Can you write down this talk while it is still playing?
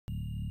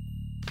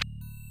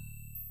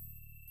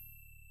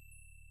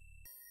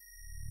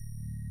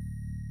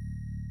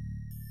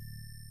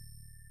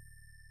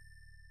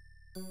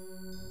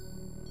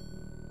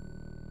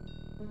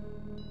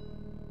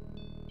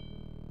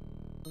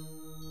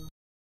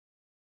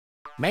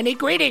Many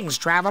greetings,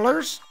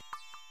 travelers.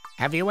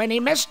 Have you any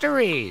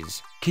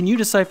mysteries? Can you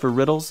decipher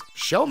riddles?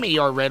 Show me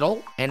your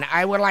riddle, and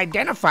I will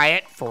identify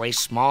it for a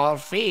small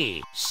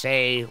fee.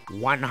 Say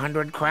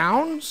 100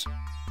 crowns?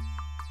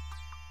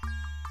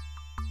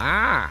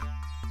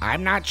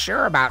 I'm not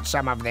sure about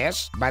some of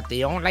this, but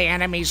the only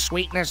enemy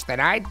sweetness that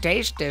I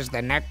taste is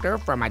the nectar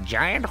from a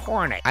giant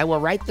hornet. I will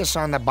write this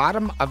on the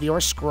bottom of your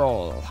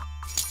scroll.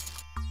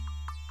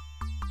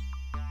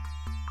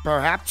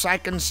 Perhaps I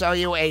can sell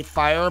you a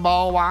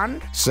fireball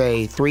wand?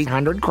 Say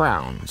 300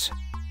 crowns.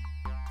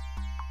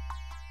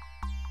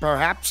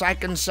 Perhaps I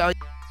can sell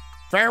you...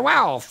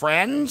 Farewell,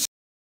 friends!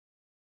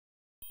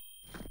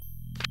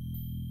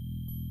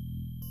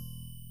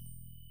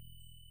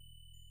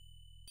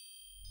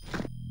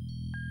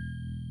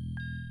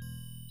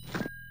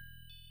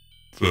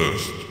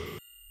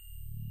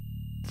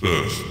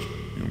 First,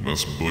 you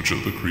must butcher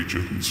the creature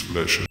whose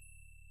flesh...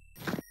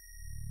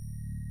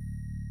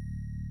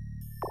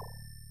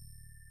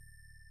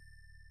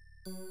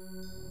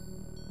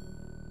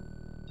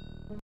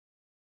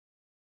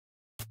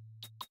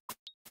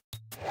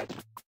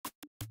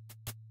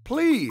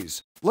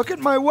 Please, look at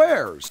my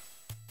wares.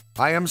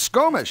 I am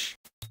Skomish,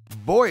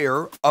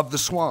 Boyar of the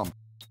Swamp.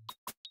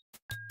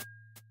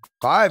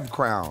 5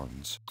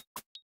 crowns.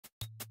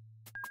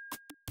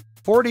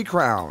 40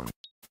 crowns.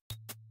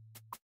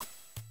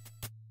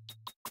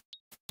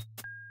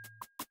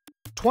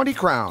 20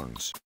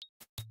 crowns.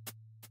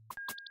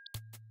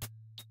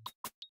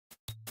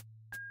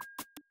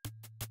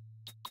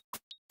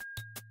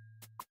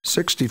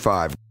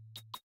 65.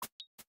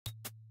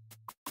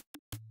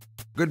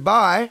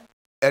 Goodbye,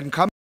 and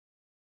come.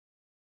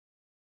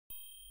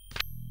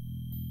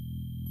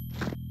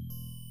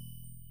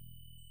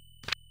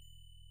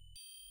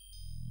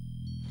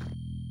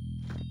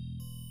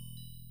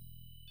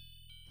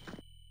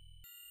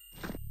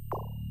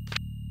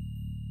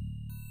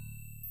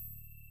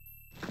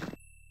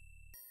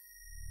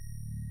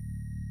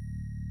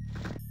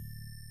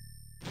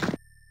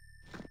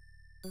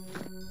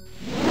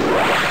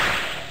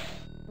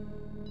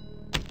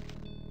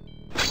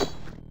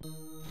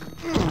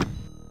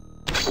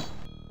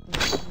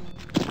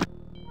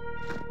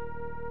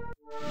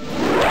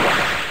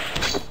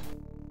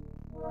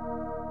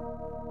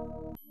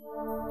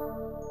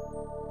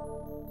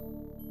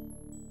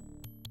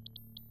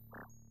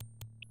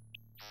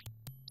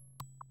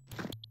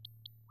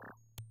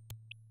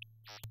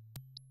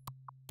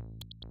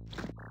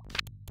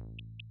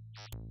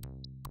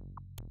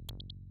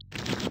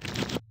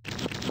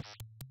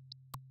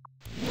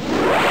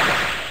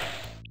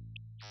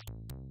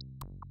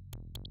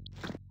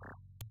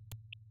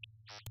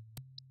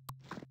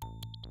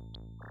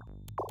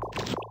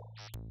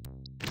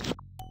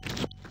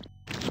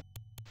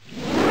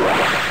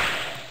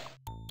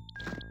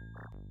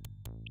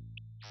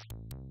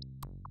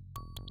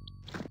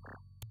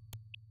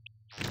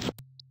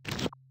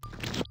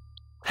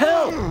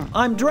 Help!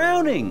 I'm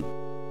drowning!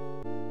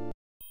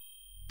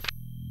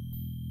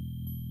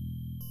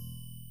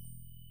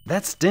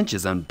 That stench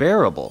is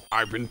unbearable.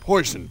 I've been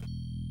poisoned.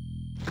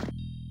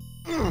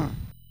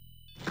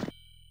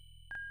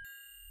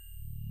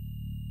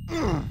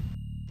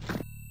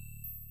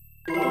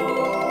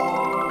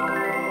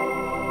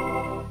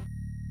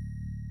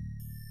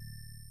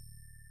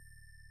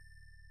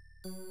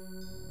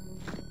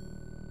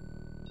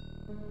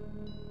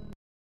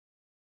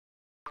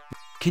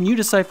 Can you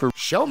decipher?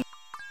 Show me.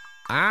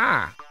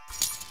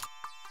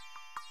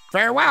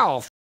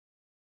 Farewell.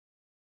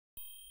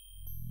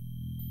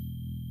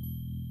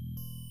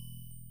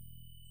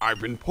 I've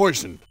been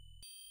poisoned.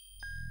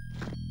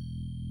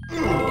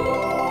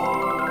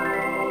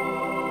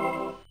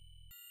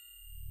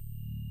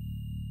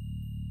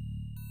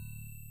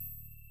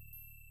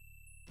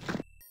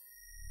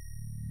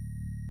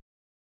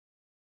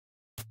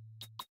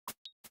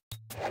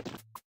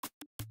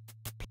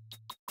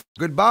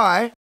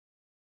 Goodbye.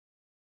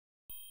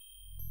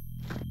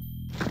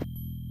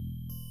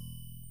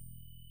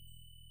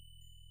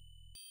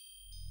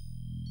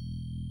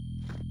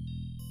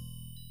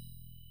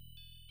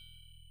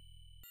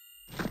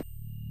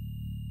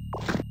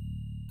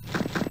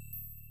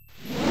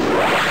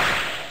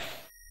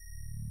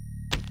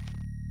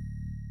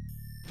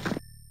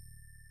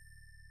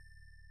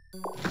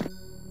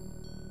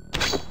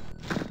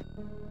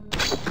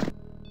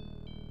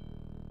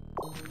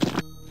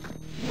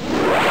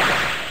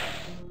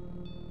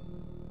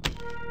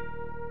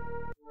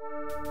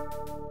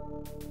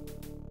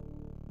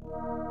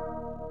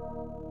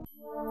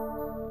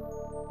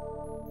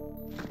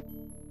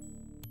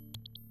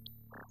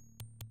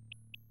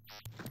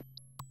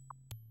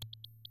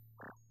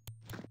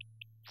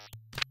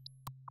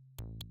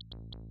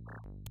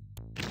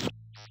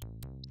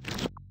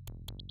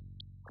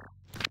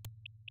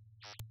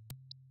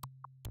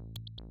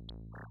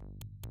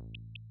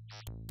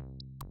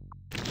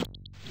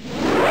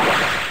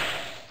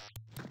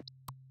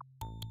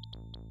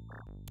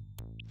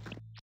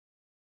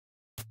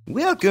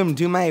 Welcome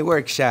to my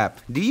workshop.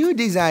 Do you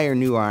desire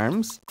new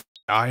arms?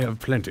 I have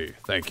plenty,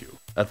 thank you.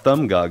 A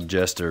Thumbgog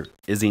jester,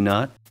 is he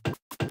not?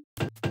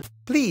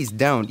 Please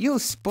don't. You'll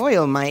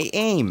spoil my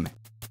aim.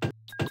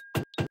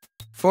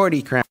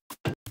 40 crowns.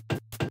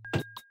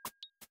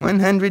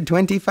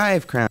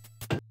 125 crowns.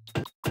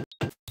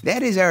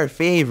 That is our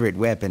favorite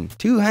weapon.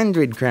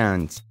 200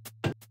 crowns.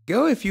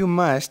 Go if you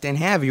must and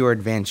have your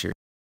adventure.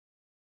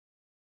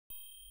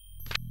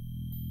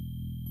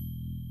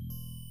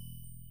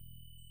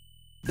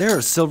 There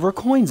are silver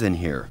coins in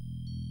here.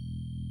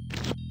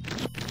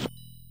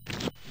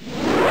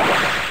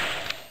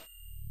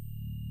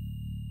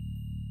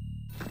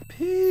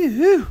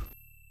 Phew.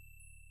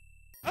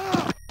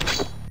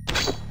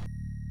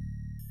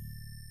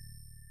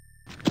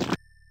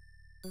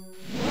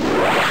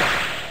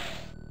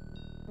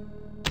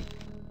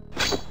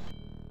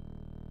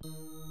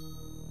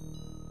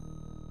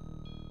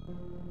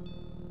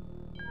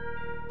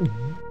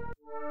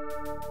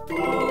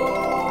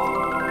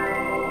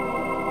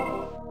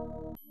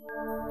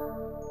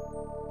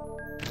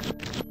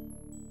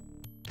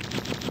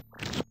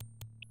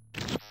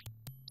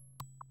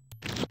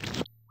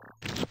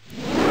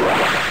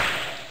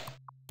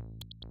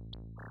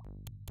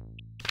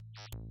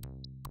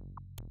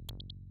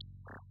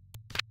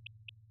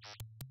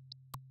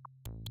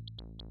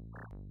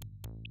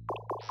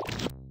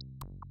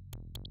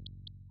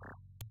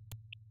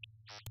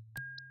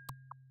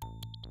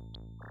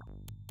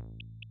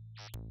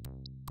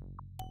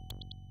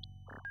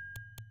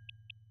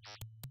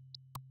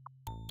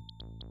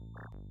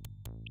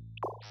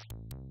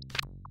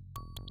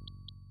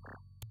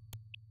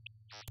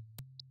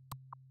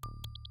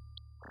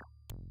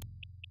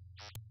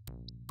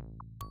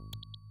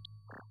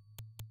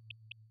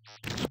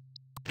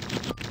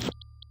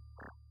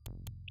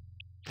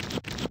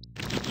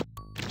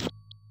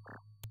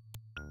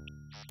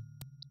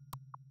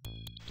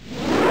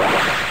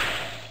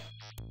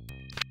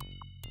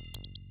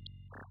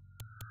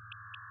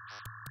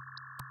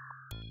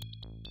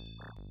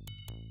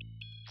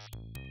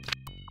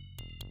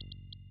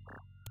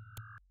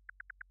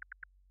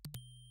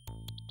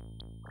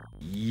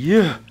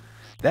 Yeah,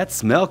 that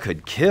smell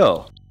could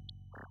kill.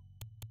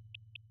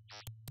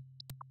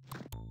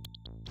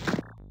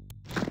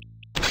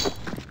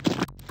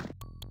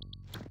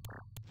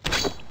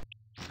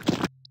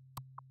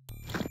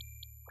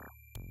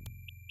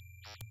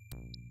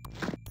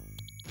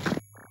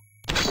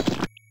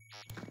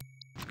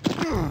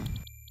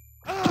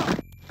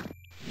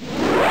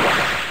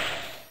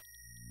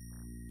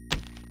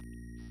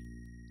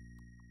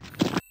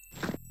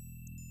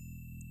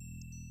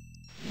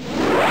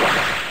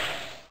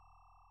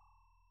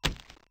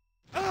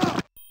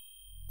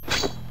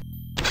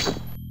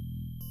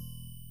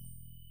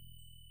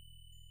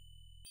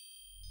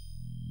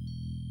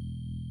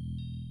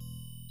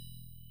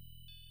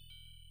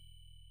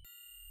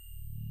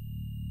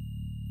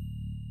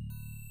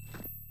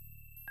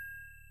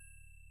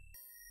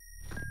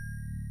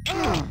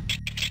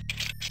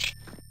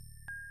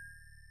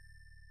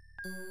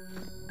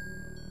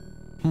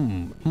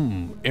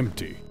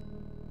 Empty.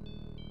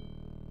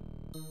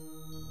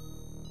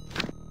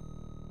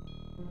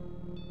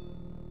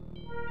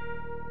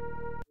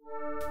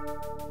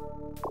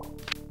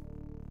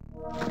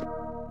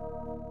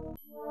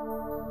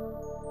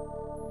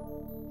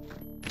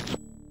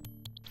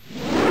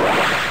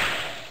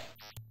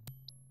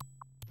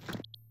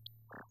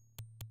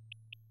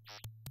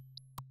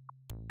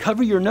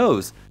 Cover your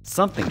nose.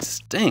 Something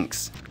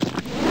stinks.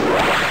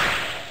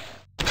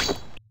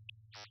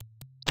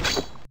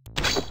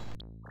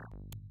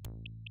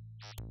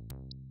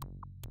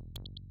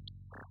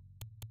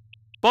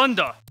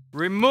 Bunda,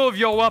 remove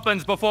your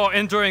weapons before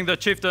entering the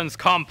chieftain's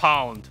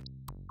compound.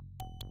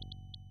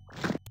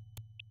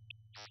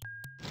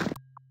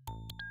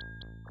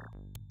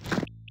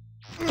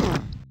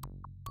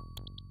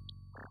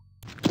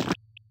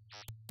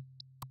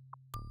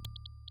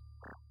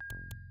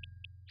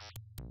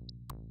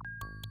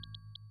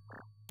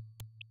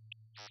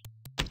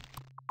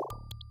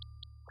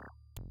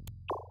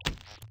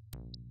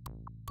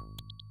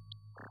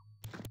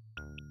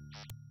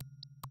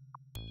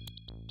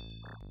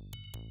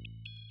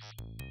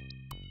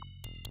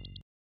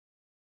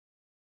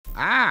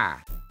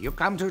 Ah, you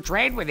come to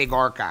trade with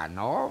Igorka,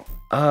 no?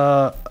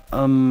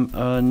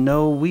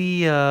 No,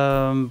 we,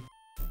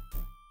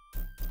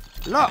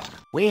 Look,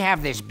 we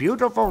have this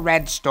beautiful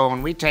red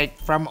stone we take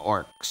from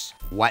orcs.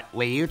 What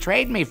will you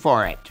trade me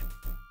for it?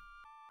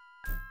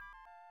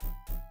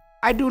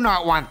 I do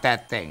not want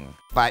that thing,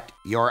 but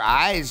your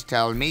eyes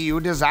tell me you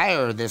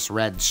desire this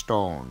red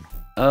stone.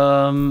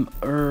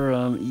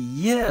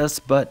 yes,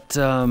 but,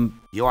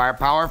 You are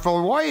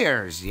powerful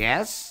warriors,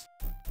 yes?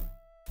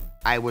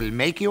 I will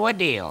make you a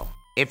deal.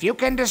 If you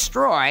can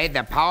destroy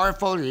the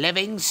powerful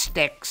living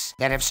sticks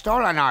that have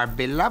stolen our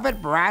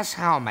beloved brass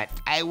helmet,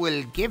 I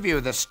will give you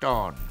the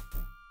stone.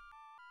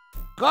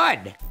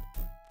 Good.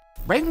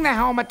 Bring the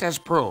helmet as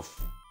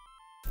proof.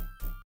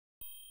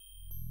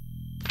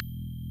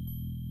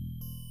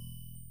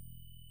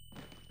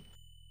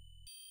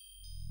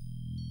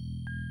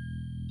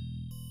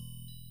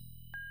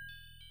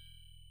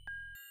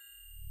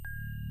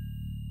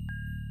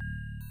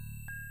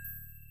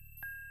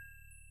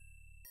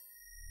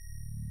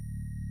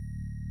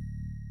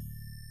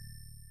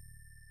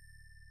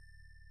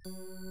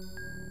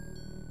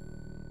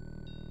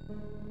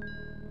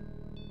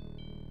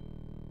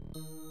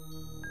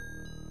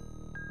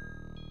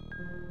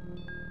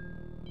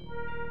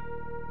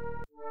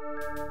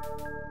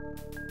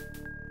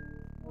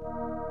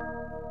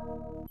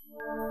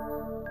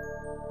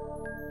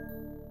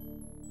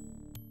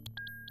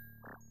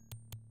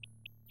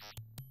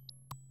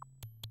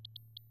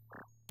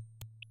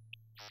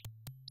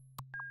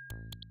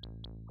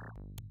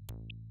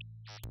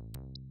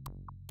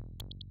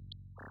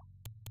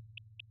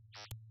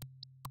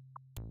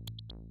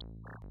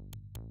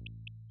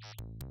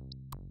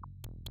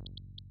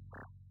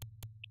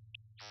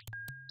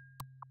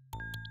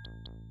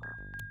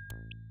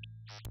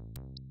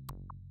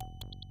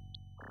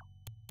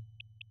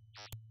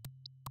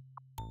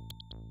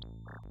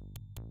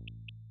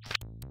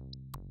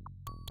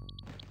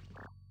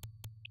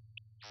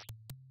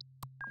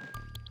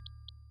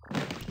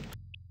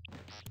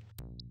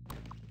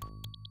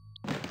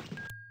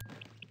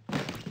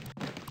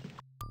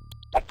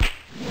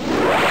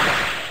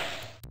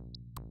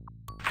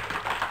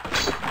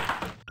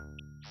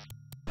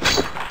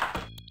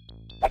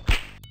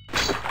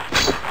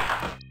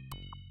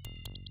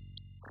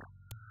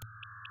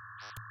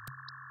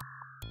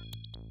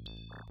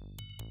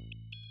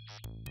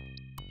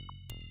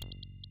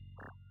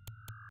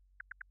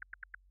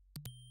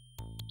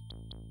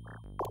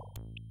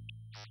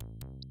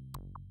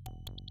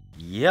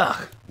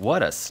 Yuck,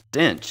 what a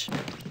stench.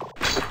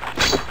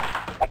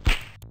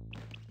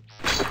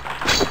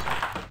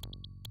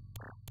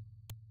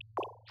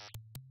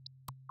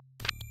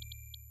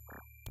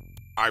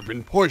 I've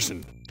been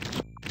poisoned.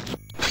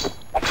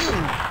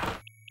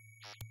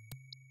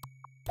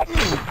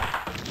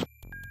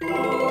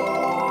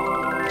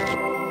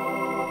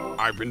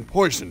 I've been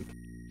poisoned.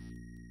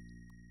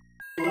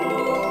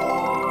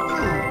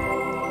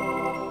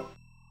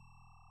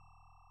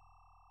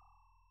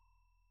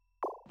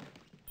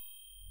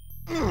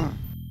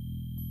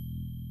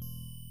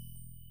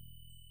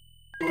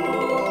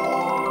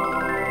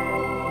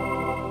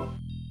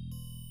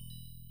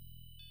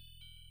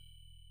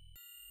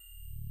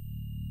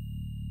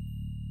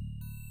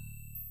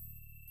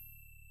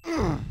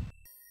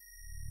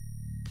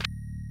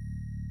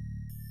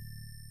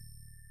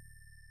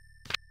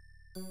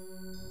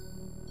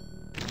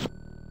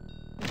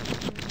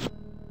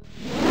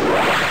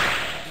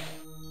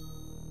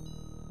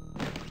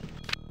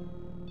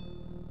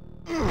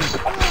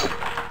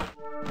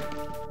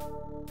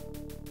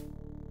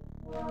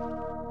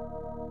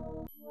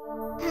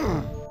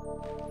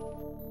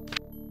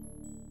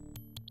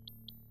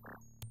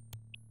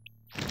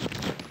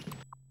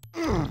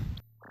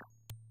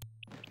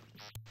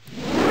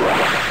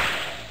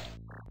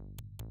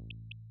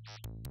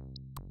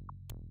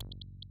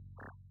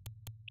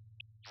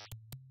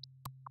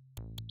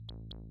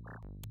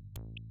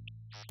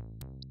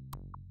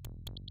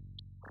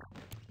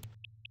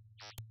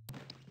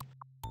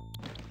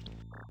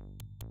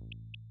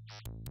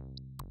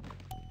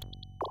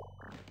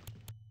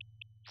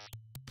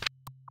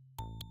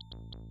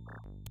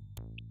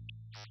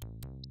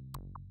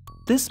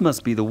 This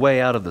must be the way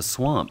out of the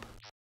swamp.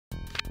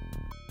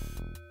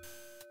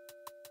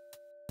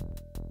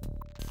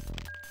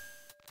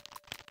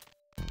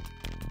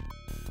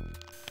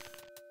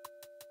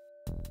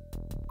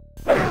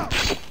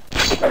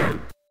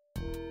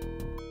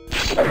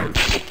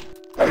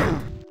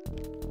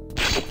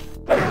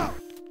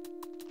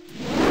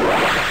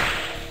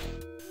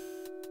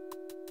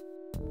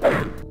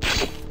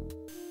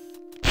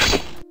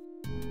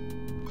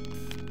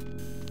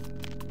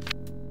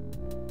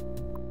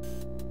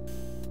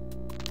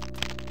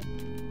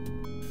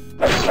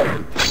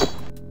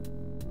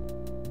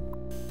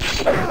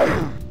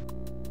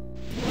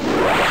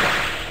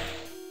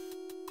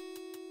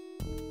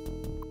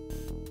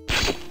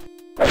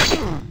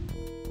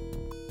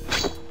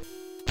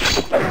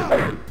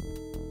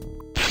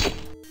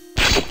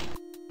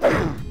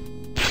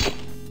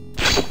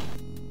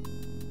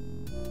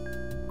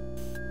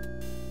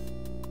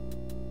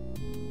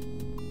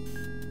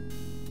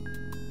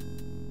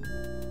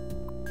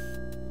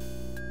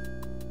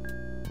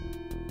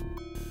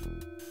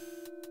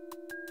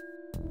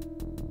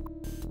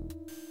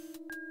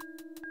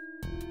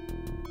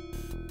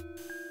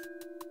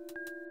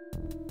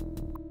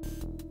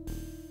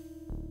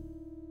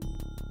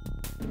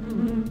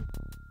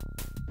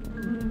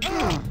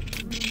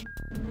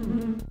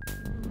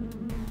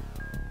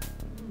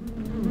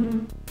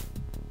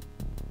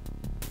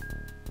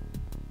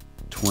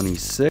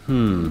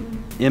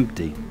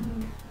 Empty.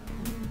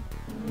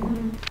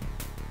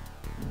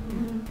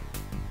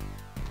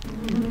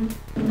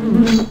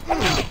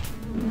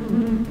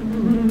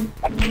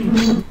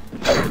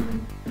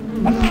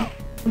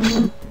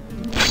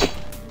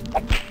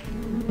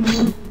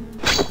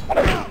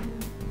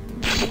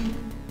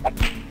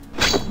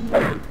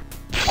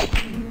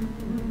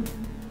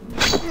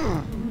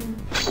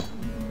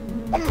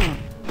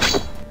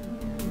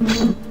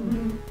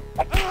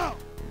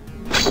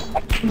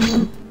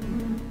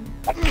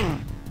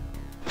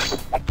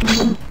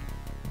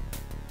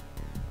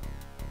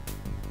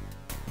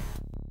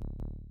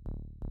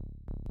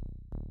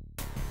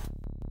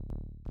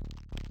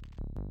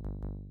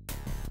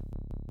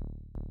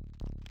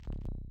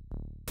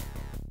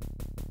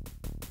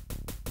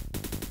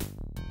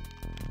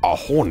 A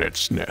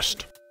hornet's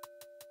nest.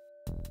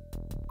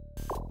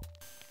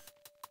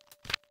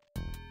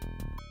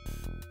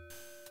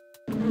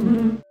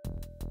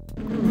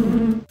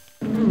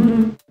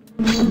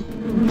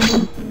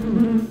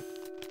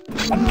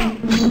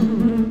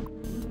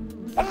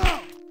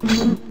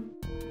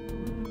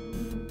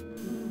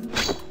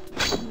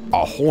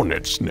 A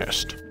hornet's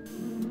nest.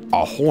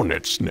 A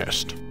hornet's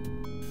nest.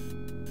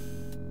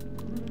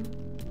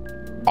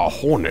 A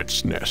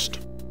hornet's nest.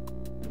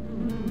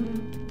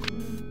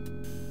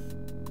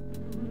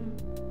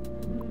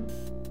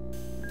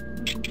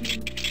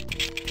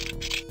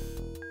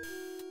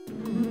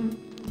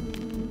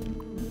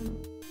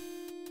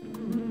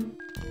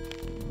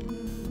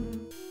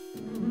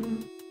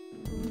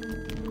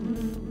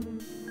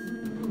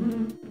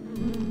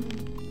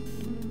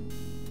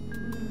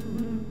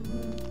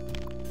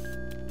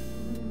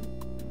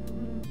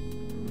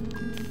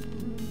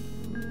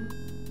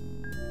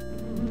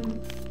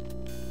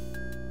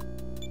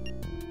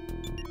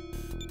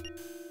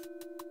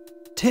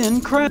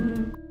 $10.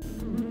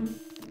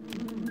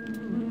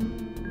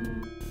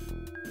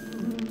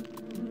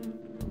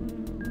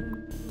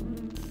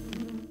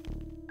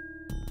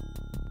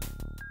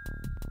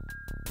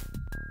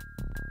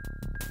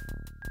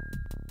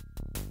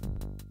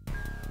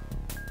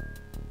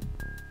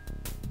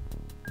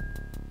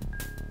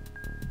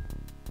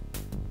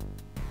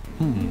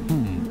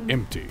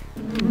 Empty.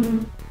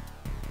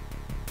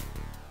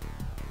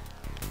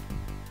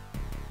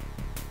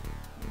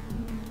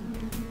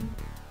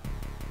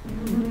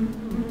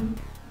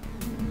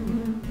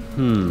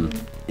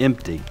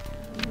 Empty.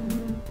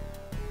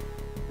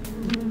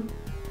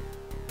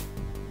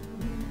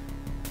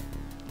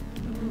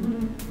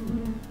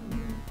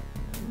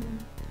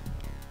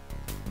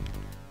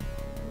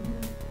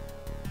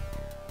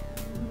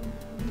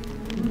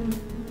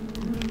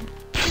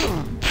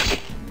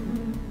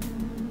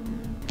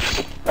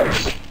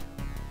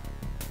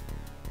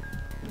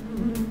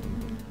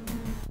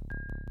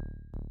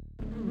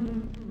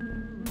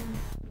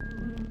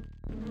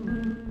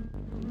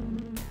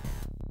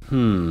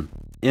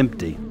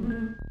 Empty.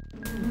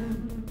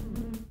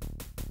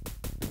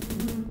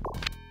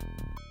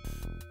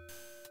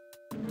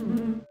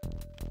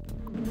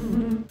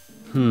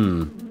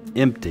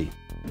 Empty.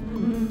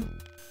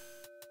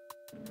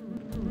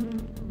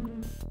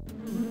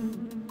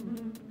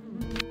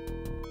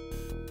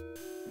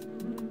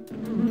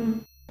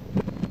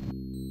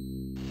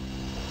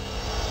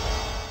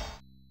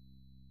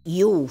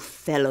 You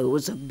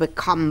fellows have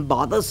become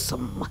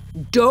bothersome.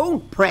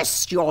 Don't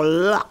press your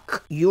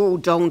luck. You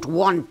don't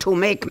want to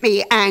make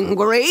me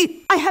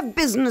angry. I have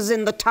business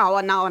in the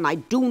tower now, and I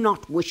do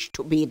not wish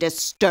to be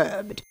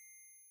disturbed.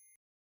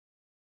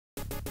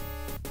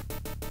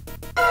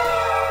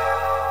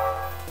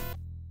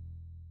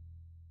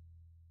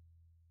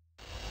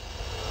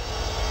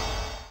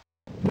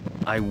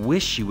 I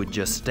wish you would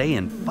just stay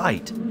and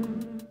fight.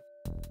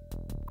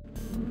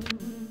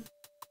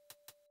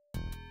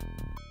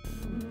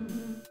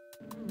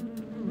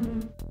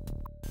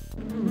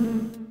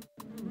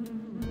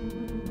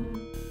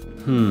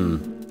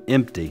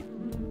 Empty.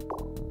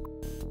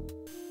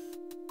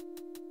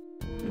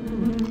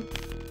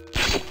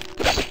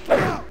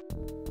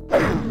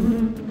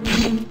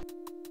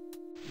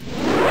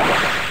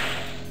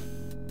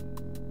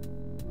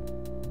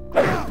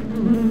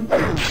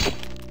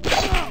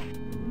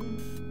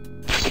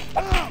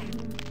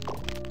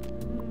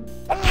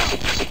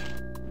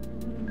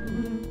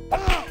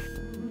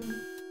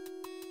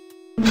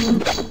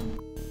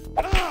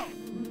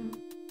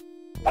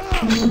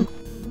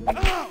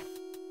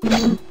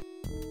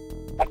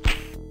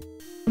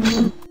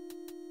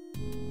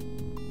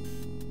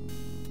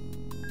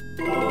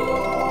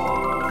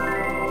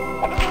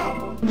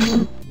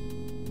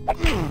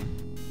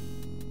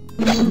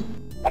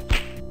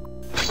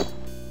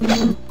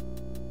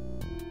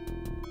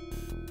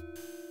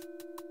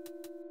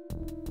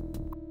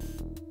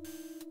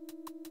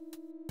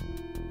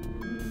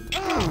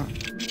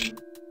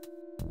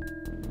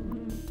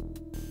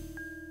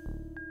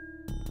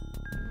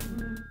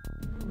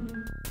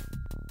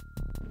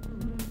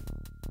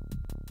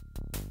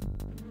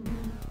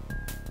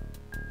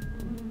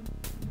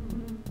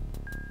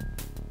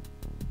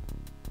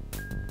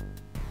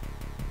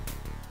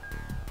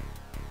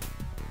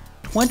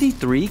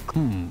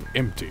 $23.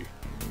 Empty.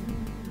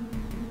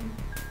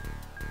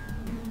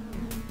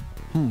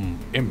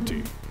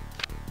 Empty.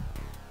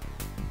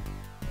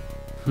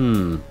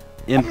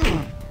 Empty.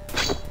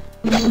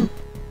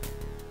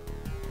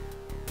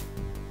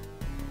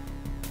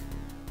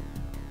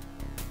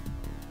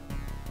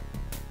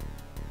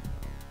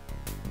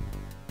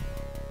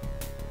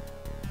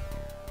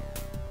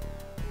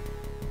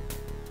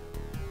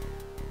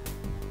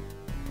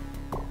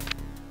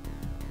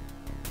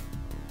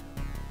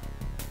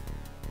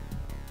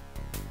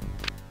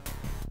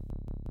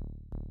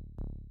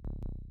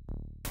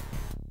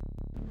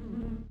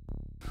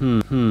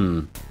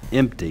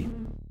 Empty.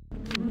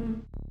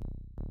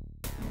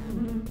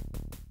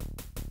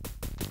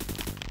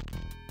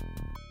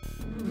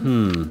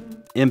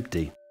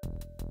 Empty.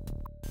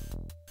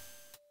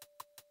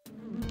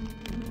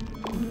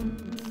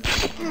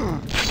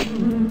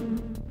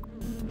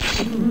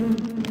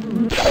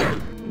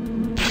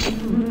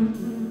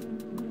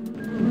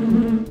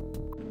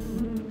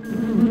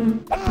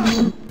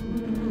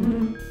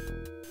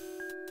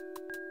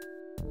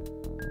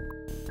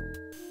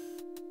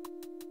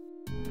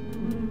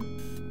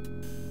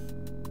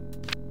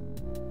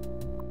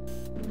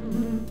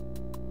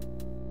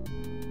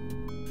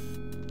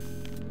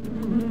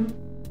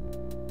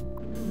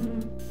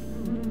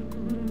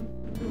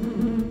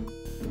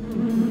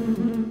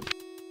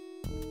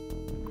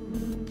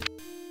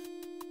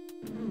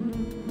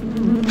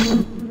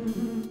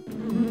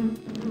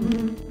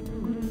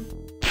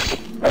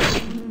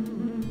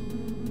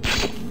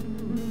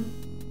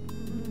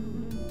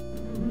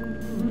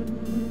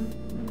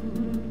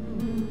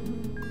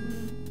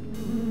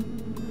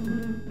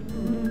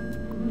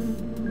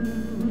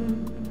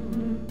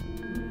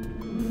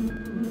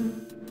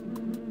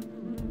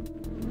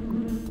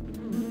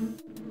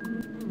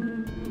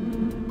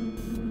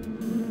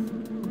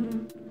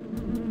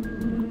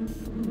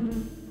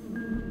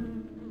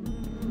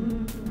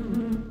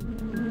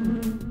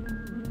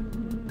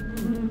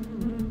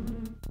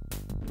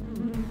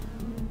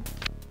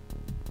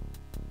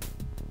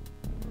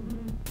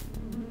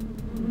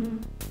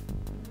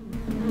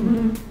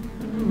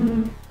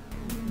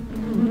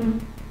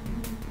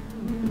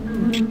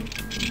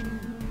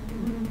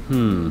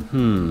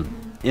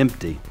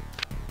 Empty.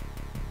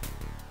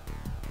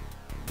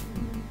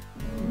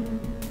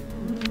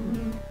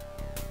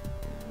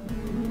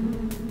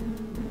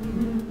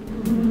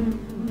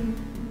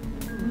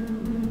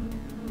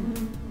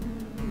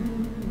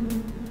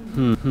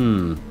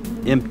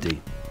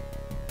 Empty.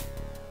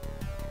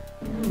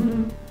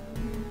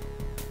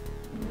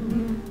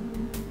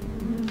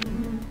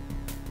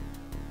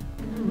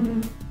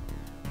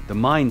 The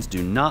mines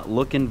do not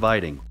look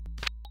inviting.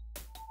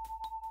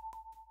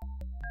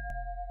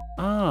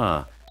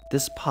 Ah,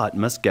 this pot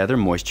must gather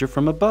moisture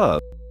from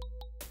above.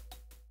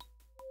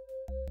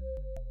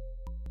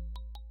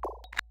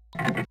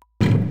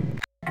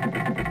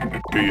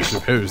 Do you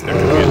suppose there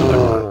could be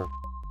another?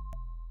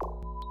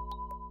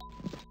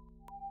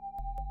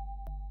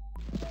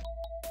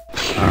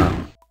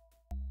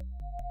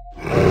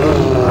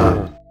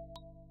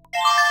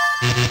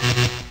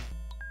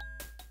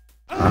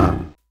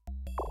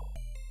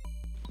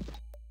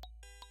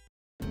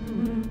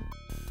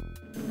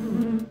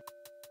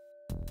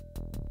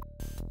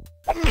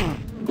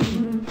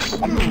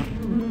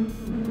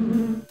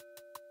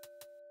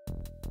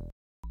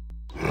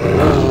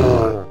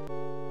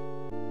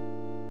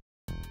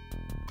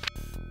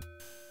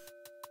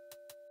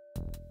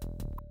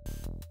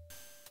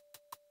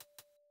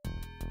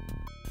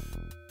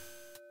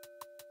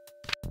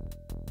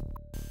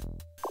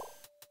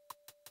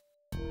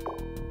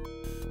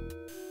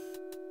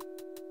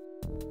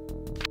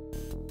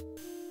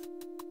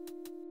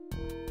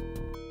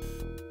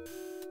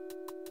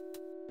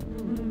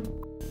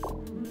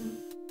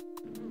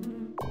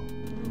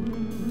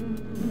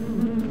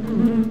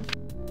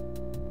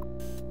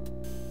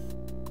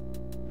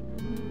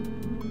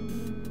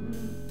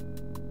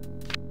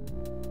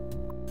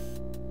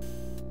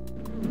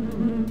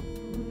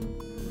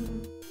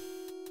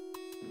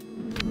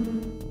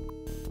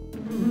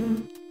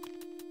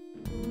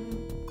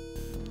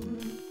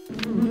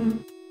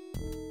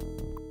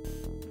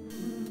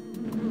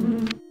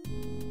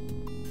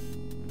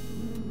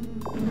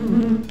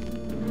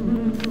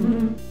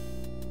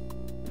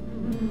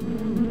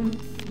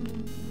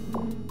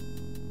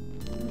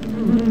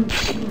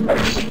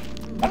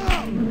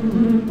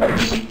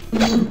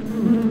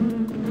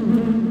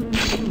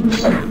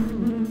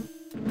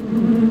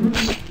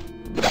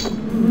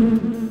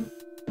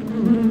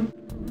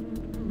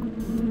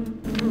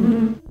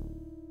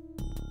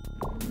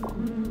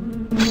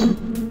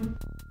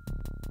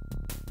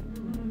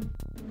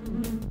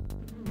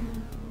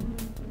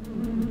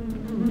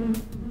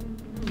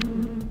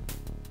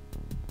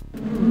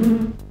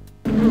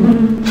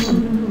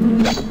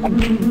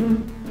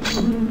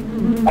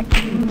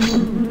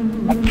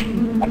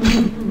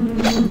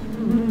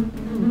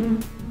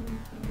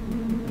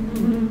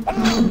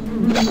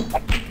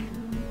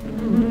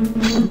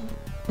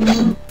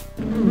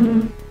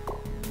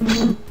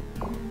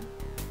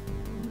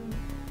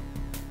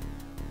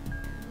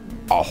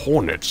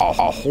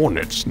 A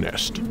hornet's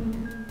nest.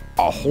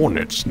 A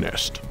hornet's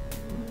nest.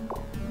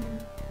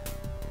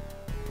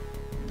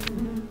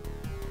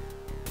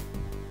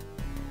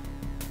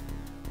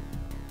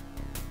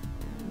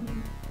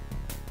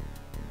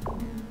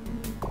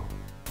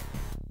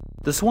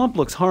 The swamp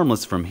looks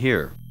harmless from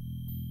here.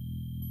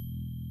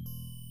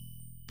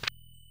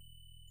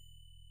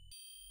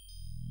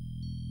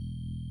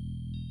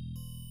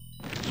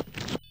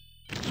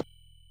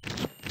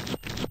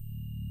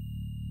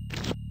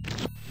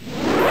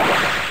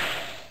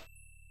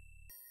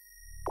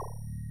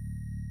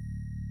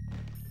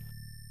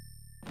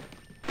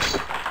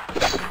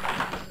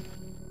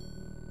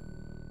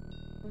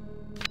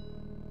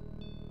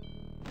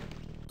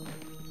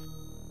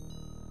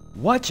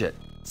 Watch it!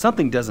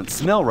 Something doesn't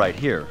smell right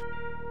here.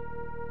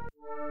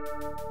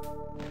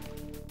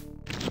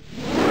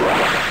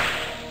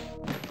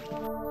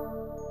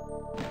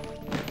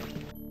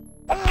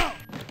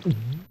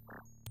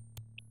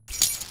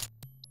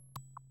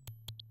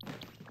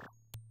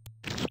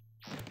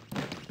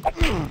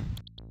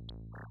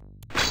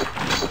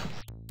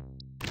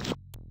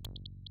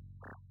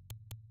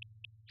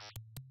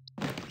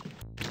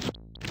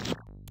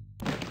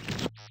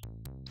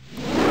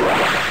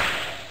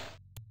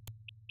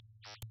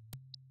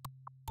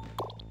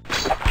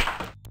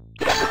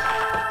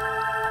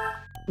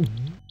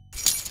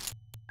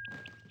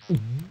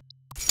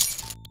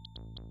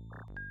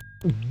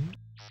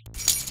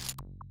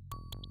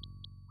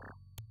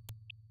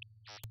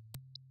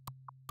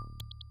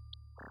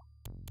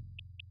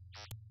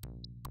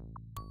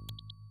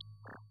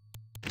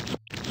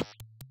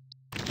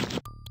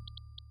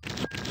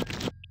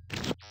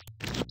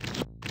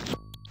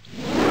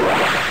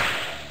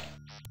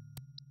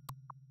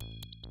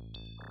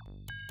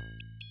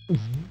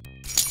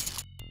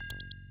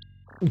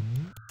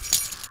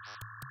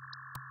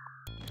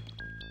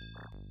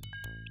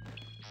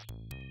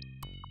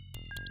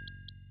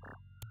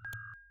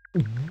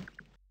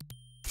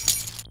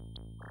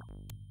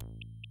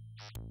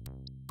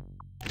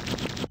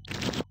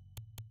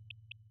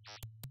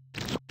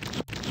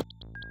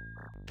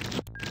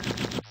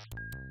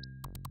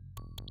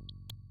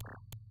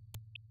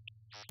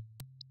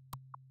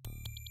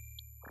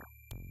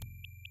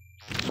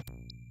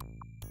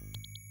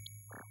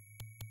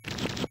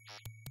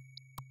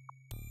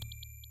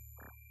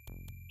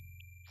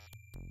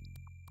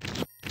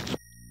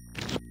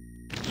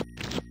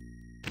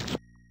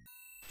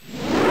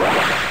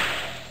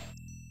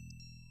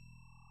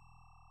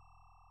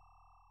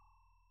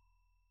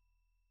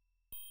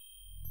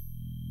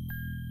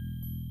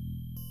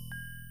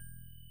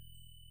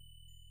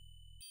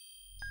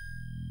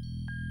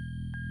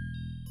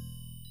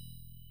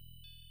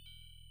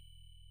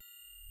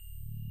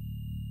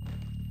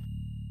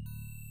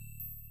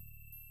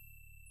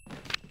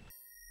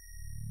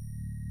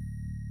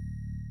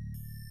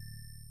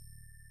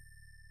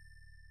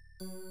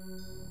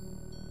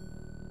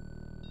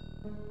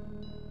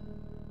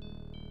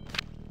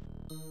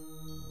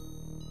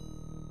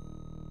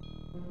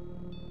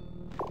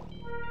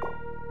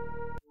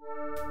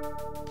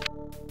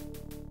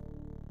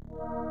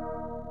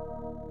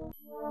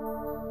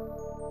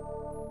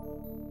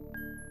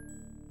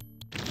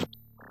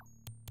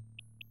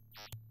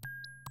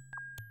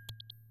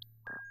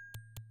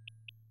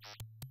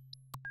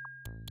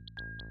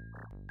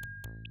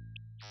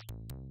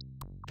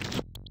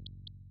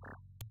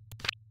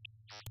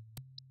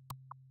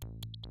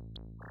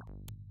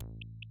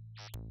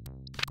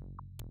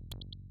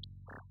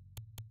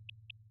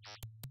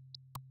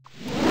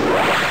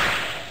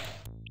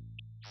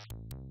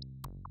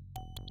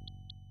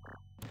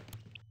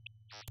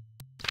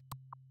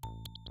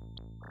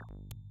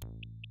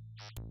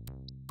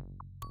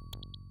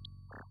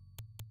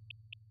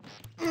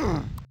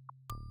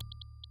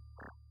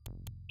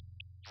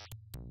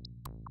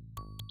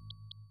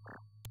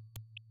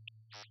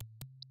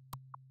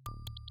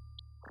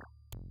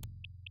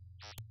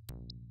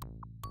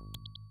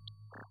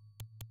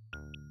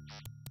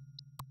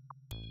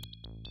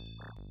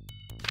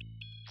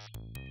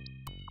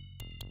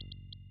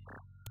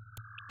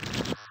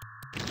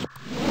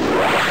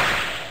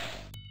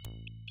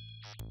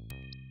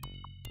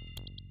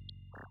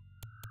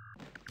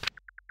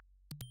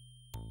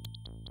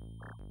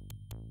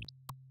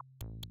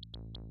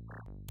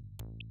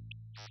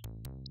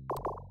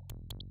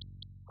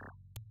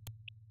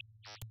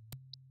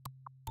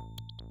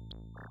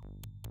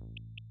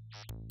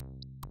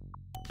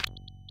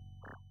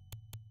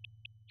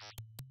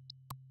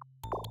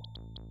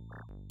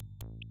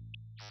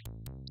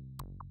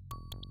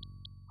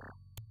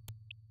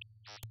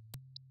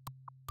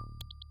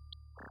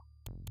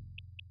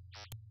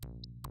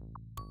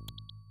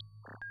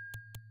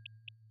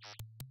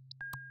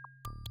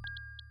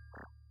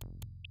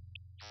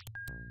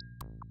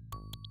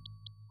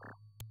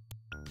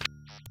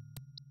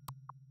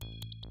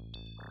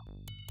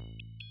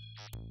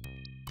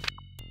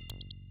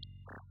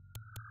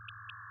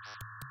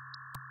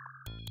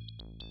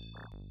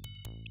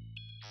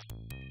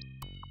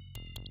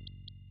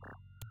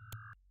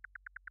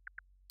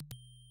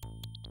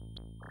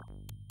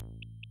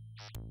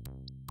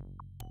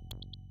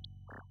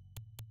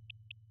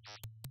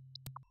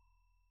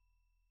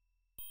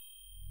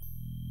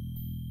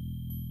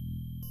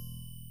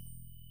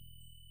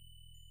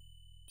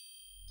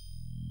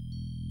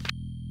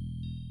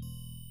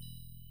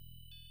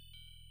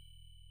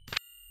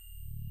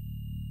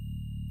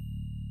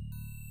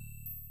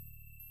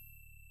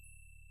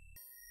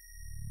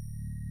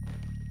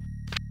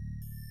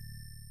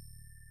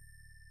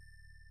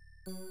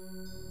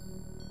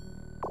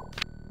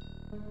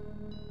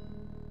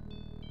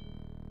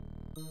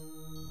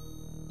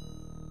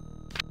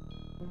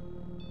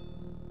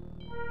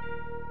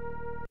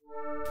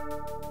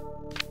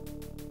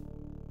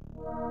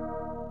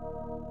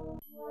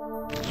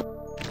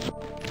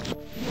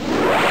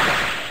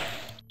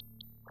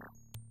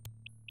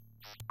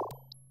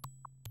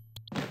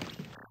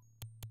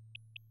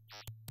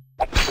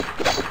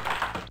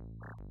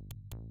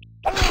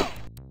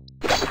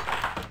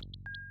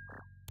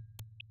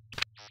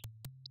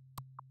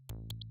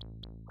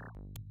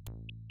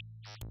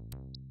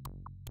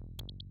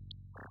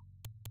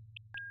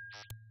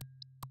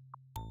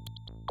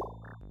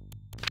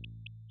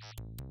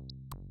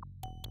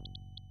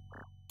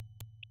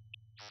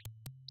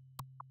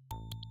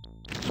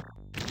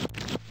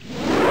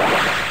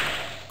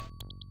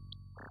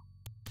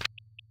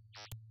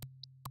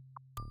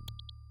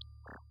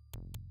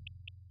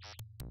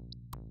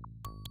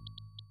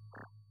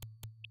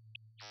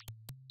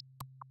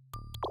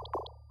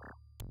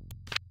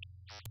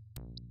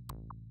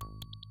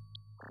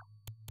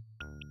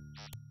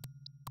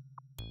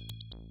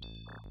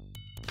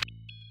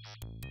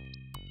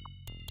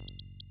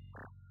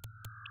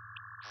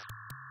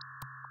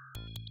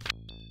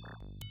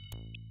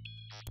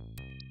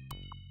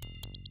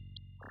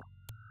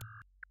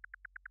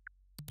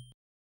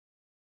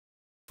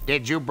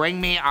 Did you bring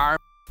me our...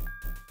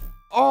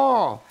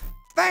 Oh,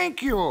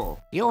 thank you.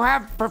 You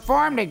have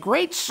performed a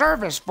great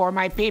service for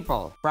my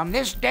people. From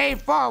this day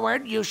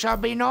forward, you shall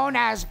be known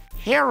as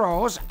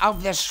Heroes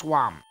of the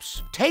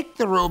Swamps. Take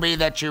the ruby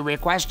that you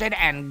requested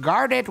and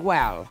guard it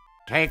well.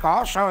 Take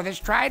also this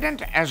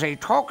trident as a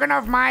token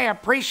of my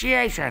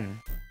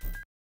appreciation.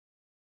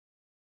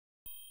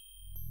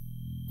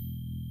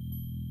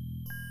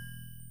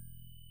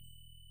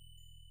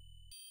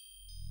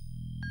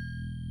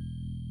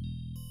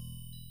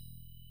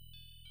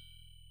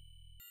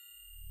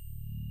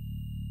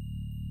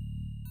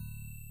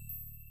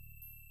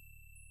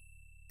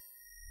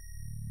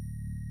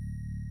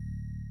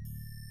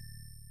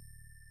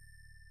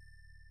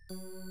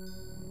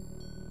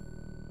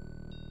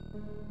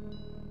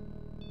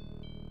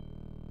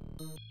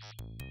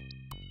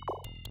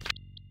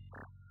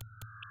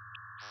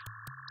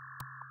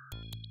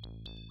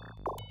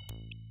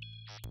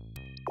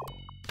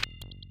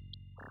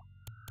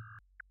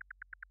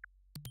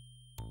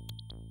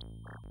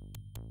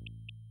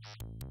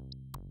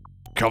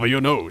 Cover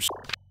your nose.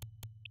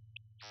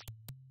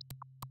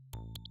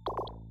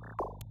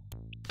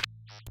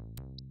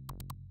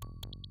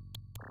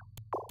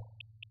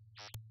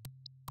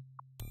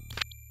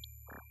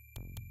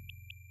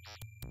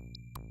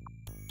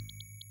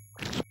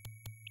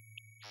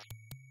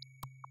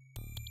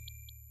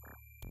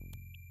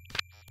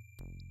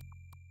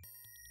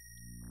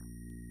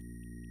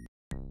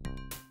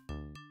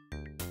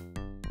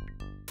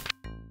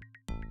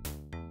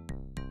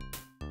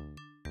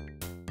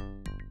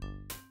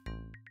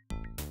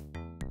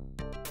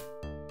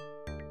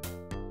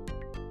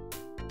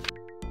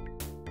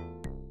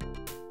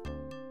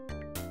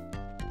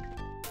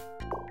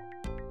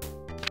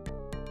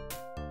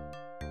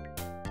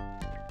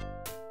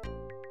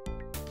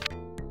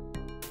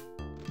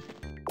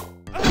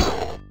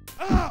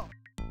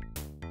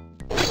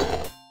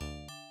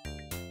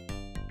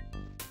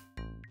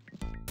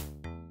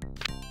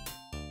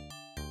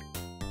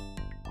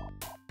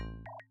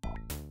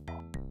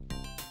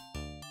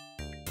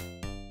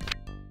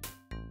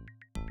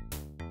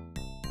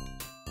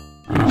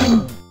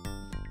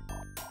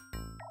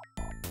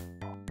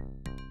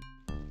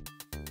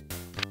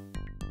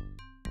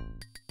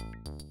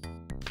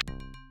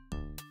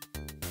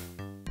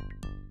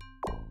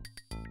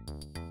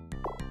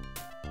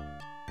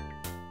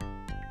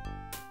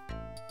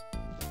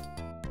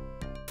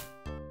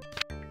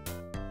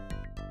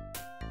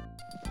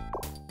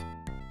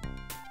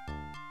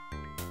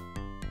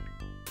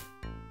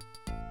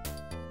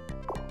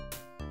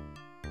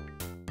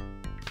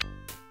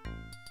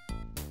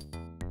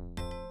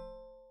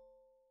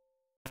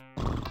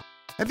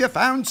 Have you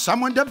found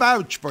someone to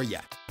vouch for you?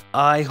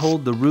 I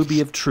hold the Ruby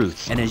of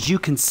Truth, and as you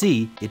can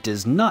see, it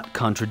does not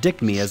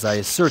contradict me as I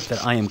assert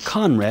that I am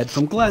Conrad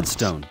from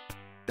Gladstone.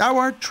 Thou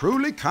art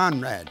truly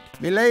Conrad.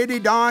 Milady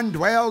Dawn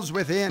dwells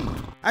within.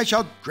 I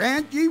shall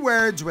grant ye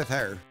words with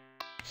her.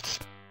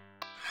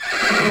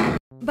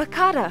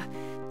 Bakata,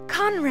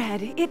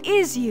 Conrad, it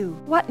is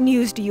you. What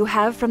news do you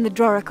have from the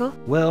Droracle?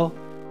 Well,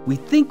 we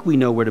think we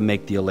know where to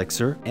make the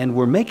elixir, and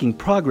we're making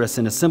progress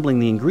in assembling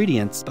the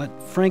ingredients, but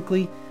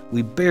frankly,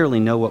 we barely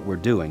know what we're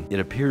doing. It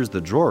appears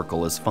the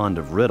Droracle is fond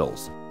of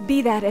riddles.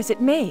 Be that as it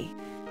may,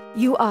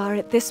 you are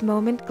at this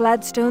moment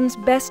Gladstone's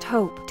best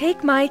hope.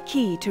 Take my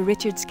key to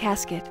Richard's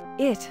casket.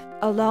 It,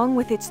 along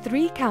with its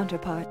 3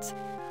 counterparts,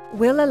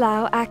 will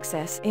allow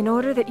access in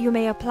order that you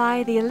may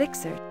apply the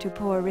elixir to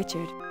poor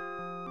Richard.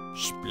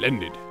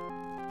 Splendid.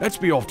 Let's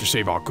be off to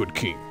save our good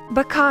king.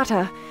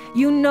 Bakata,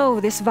 you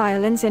know this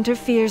violence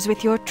interferes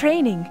with your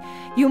training.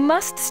 You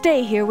must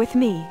stay here with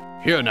me.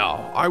 Here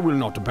now, I will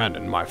not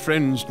abandon my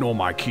friends nor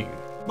my king.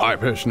 My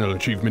personal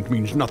achievement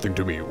means nothing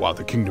to me while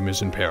the kingdom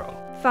is in peril.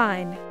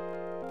 Fine.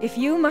 If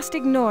you must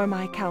ignore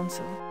my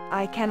counsel,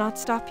 I cannot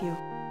stop you.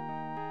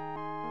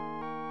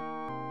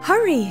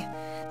 Hurry!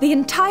 The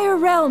entire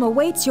realm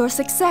awaits your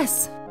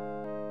success.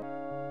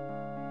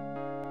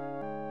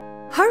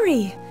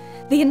 Hurry!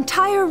 The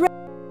entire realm...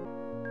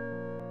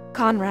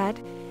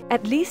 Conrad,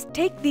 at least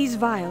take these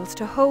vials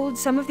to hold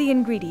some of the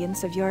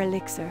ingredients of your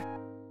elixir.